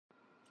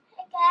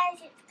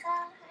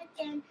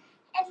again.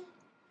 And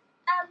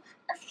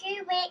a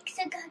few weeks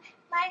ago,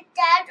 my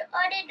dad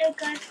ordered a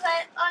GoPro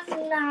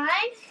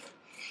online,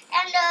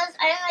 and it was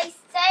only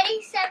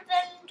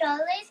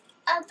 $37.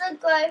 Other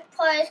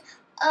GoPros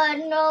are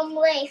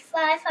normally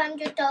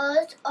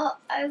 $500 or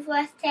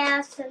over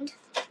 $1,000,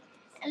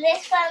 and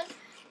this one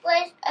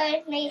was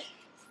only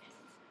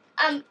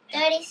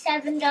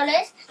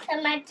 $37.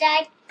 So my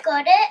dad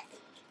got it,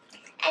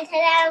 and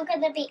today I'm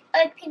going to be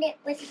opening it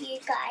with you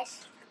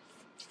guys.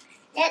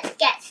 Let's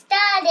get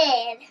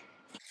started.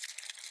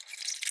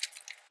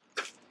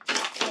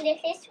 This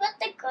is what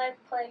the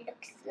GoPro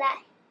looks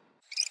like.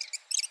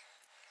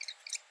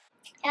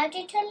 How do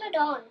you turn it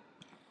on?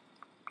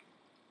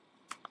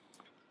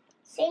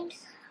 Seems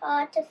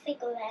hard to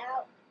figure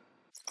out.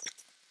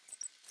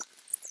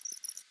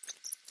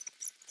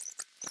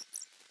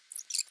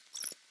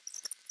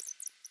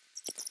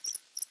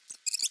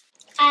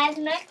 I have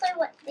no clue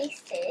what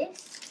this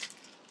is.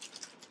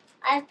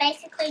 I have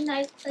basically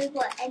no clue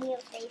what any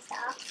of these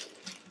are.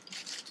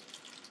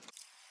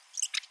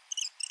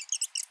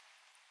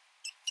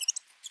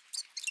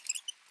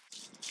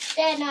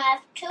 Then I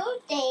have two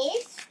of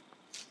these,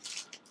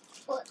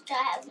 which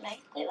I have no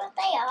clue what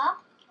they are.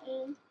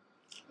 And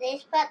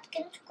this part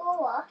can go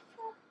off.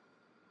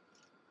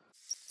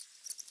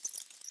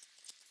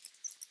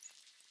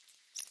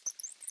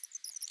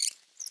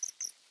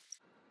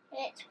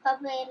 It's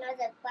probably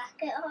another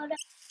bracket holder.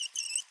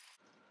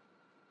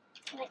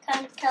 And it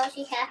kind of tells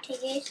you how to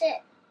use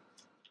it.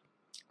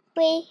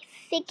 We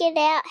figured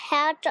out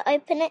how to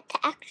open it to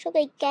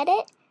actually get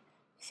it.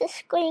 It's a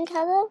screen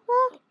cover.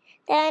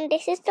 Then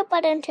this is the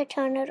button to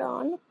turn it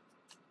on.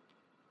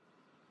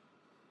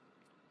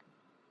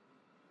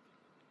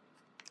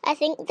 I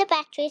think the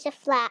batteries are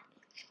flat,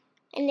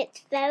 and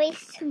it's very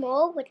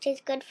small, which is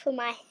good for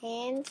my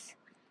hands.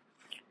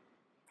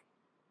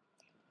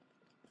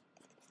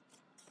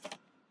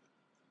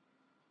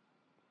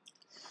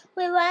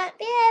 We won't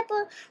be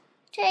able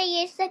to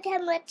use the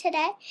camera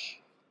today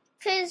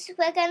because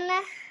we're going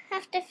to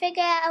have to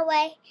figure out a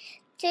way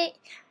to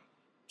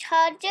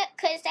charge it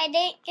because they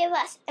didn't give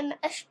us an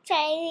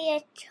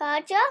Australia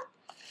charger,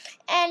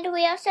 and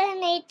we also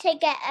need to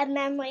get a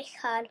memory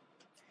card.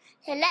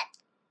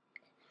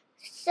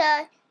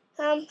 So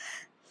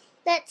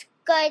let's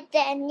go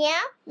there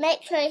now.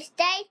 Make sure you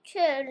stay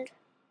tuned.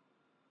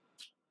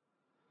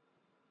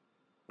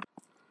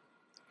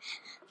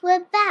 We're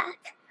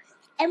back,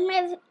 and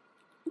we've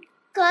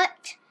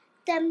got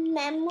the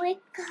memory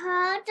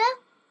card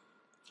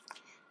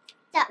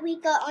that we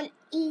got on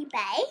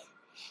eBay,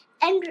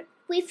 and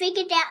we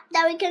figured out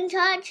that we can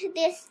charge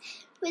this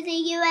with a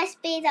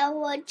USB that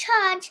will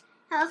charge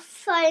our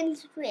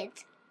phones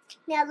with.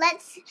 Now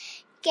let's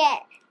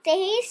get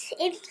these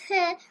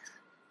into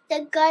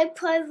the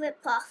GoPro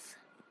RipOff.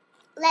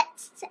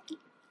 Let's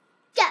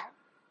go.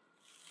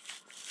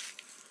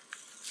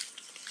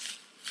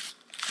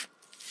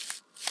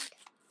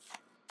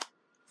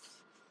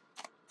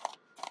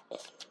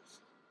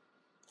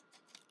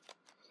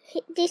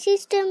 This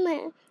is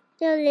the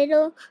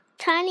little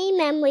tiny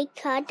memory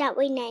card that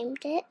we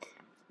named it.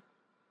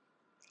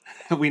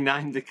 We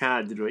named the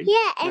card, did we?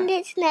 Yeah, and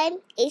its name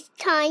is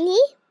Tiny.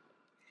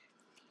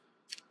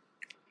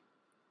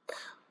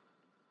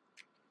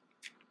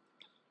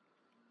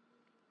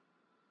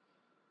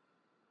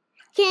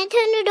 Can I turn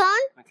it on?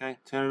 Okay,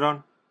 turn it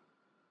on.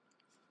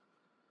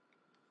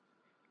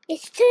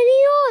 It's turning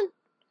on.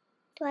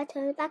 Do I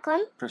turn it back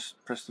on? Press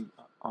the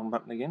on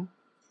button again.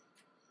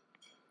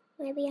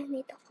 Maybe I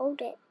need to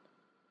hold it.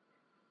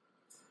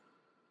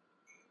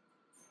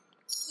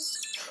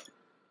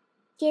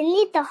 You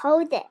need to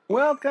hold it.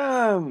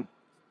 Welcome!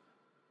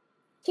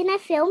 Can I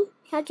film?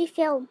 How do you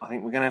film? I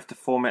think we're going to have to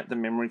format the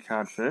memory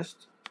card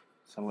first.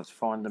 So let's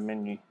find the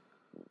menu.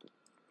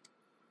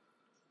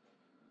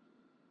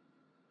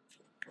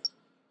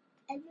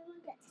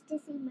 Everyone gets to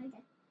see my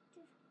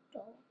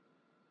door.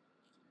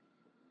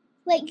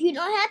 Wait, you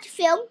know how to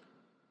film?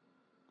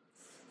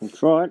 We'll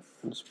try it.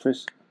 Let's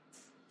press.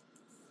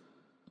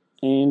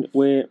 And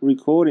we're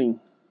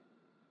recording.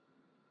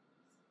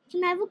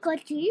 Can I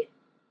record you?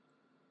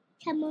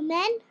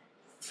 Cameraman?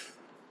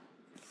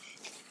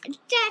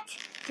 That's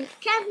the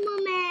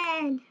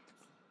cameraman.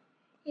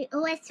 He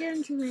always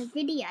films my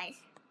videos.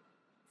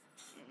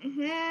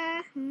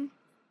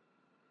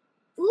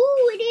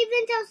 Ooh, it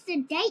even tells the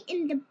date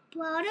in the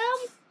bottom.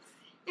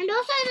 And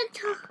also the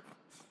time.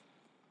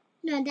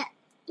 No,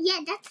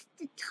 that's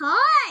the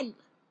time.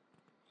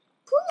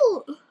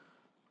 Cool.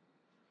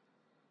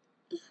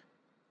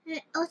 And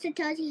it also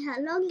tells you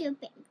how long you've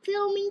been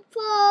filming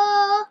for.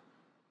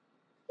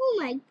 Oh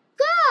my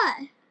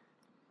god.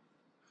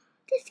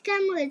 This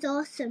camera is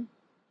awesome.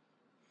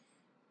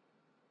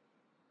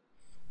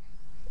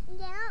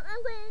 Now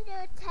I'm going to do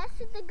a test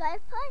with the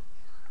GoPro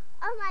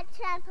on my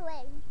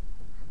trampoline.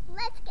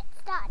 Let's get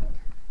started.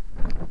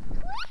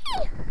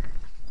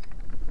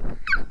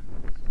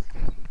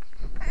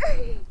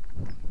 Whee!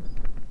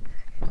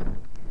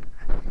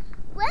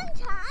 One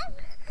time,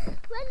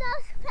 when I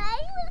was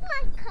playing with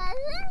my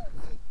cousins,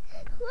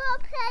 we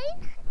were playing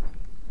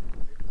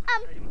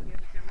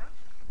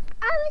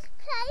I was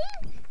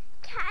playing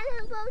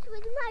cannonballs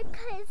with my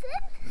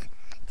cousins,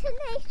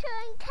 Tanisha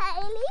and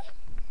Kaylee.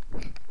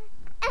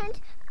 And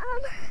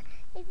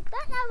if you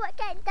don't know what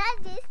game that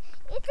is,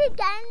 it's a game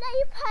that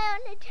you play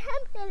on a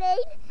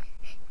trampoline,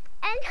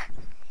 and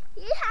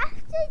you have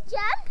to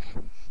jump,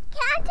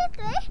 count to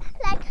 3,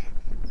 like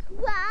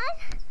 1,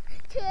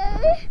 2,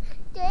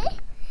 3,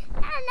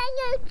 and then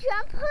you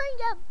jump on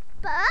your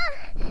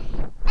butt,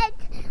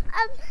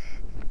 and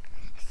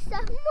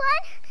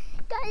someone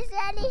goes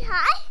really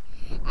high,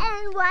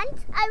 and once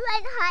I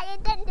went higher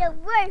than the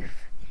roof,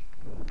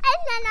 and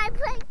then I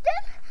proved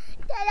them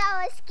that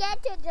I was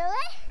scared to do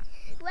it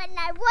when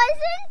I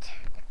wasn't.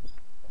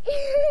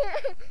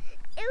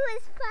 It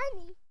was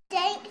funny.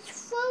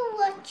 Thanks for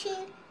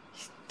watching.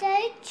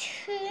 Stay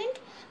tuned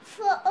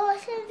for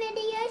awesome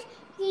videos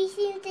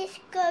using this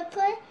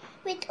GoPro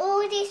with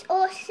all this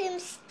awesome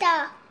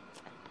stuff.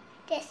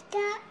 There's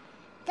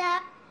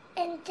that,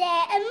 and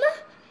them.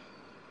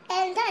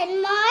 And I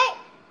might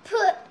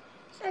put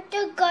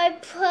the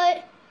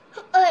GoPro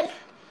on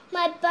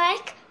my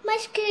bike, my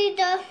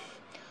scooter,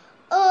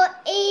 or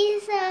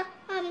either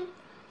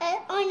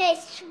on a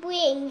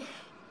swing.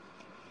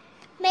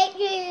 Make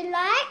sure you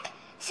like,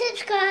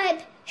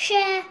 subscribe,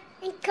 share,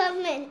 and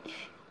comment.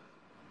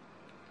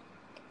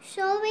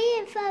 Sorry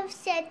if I've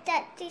said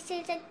that this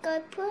is a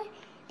GoPro.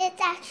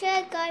 It's actually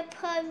a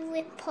GoPro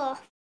RipOff.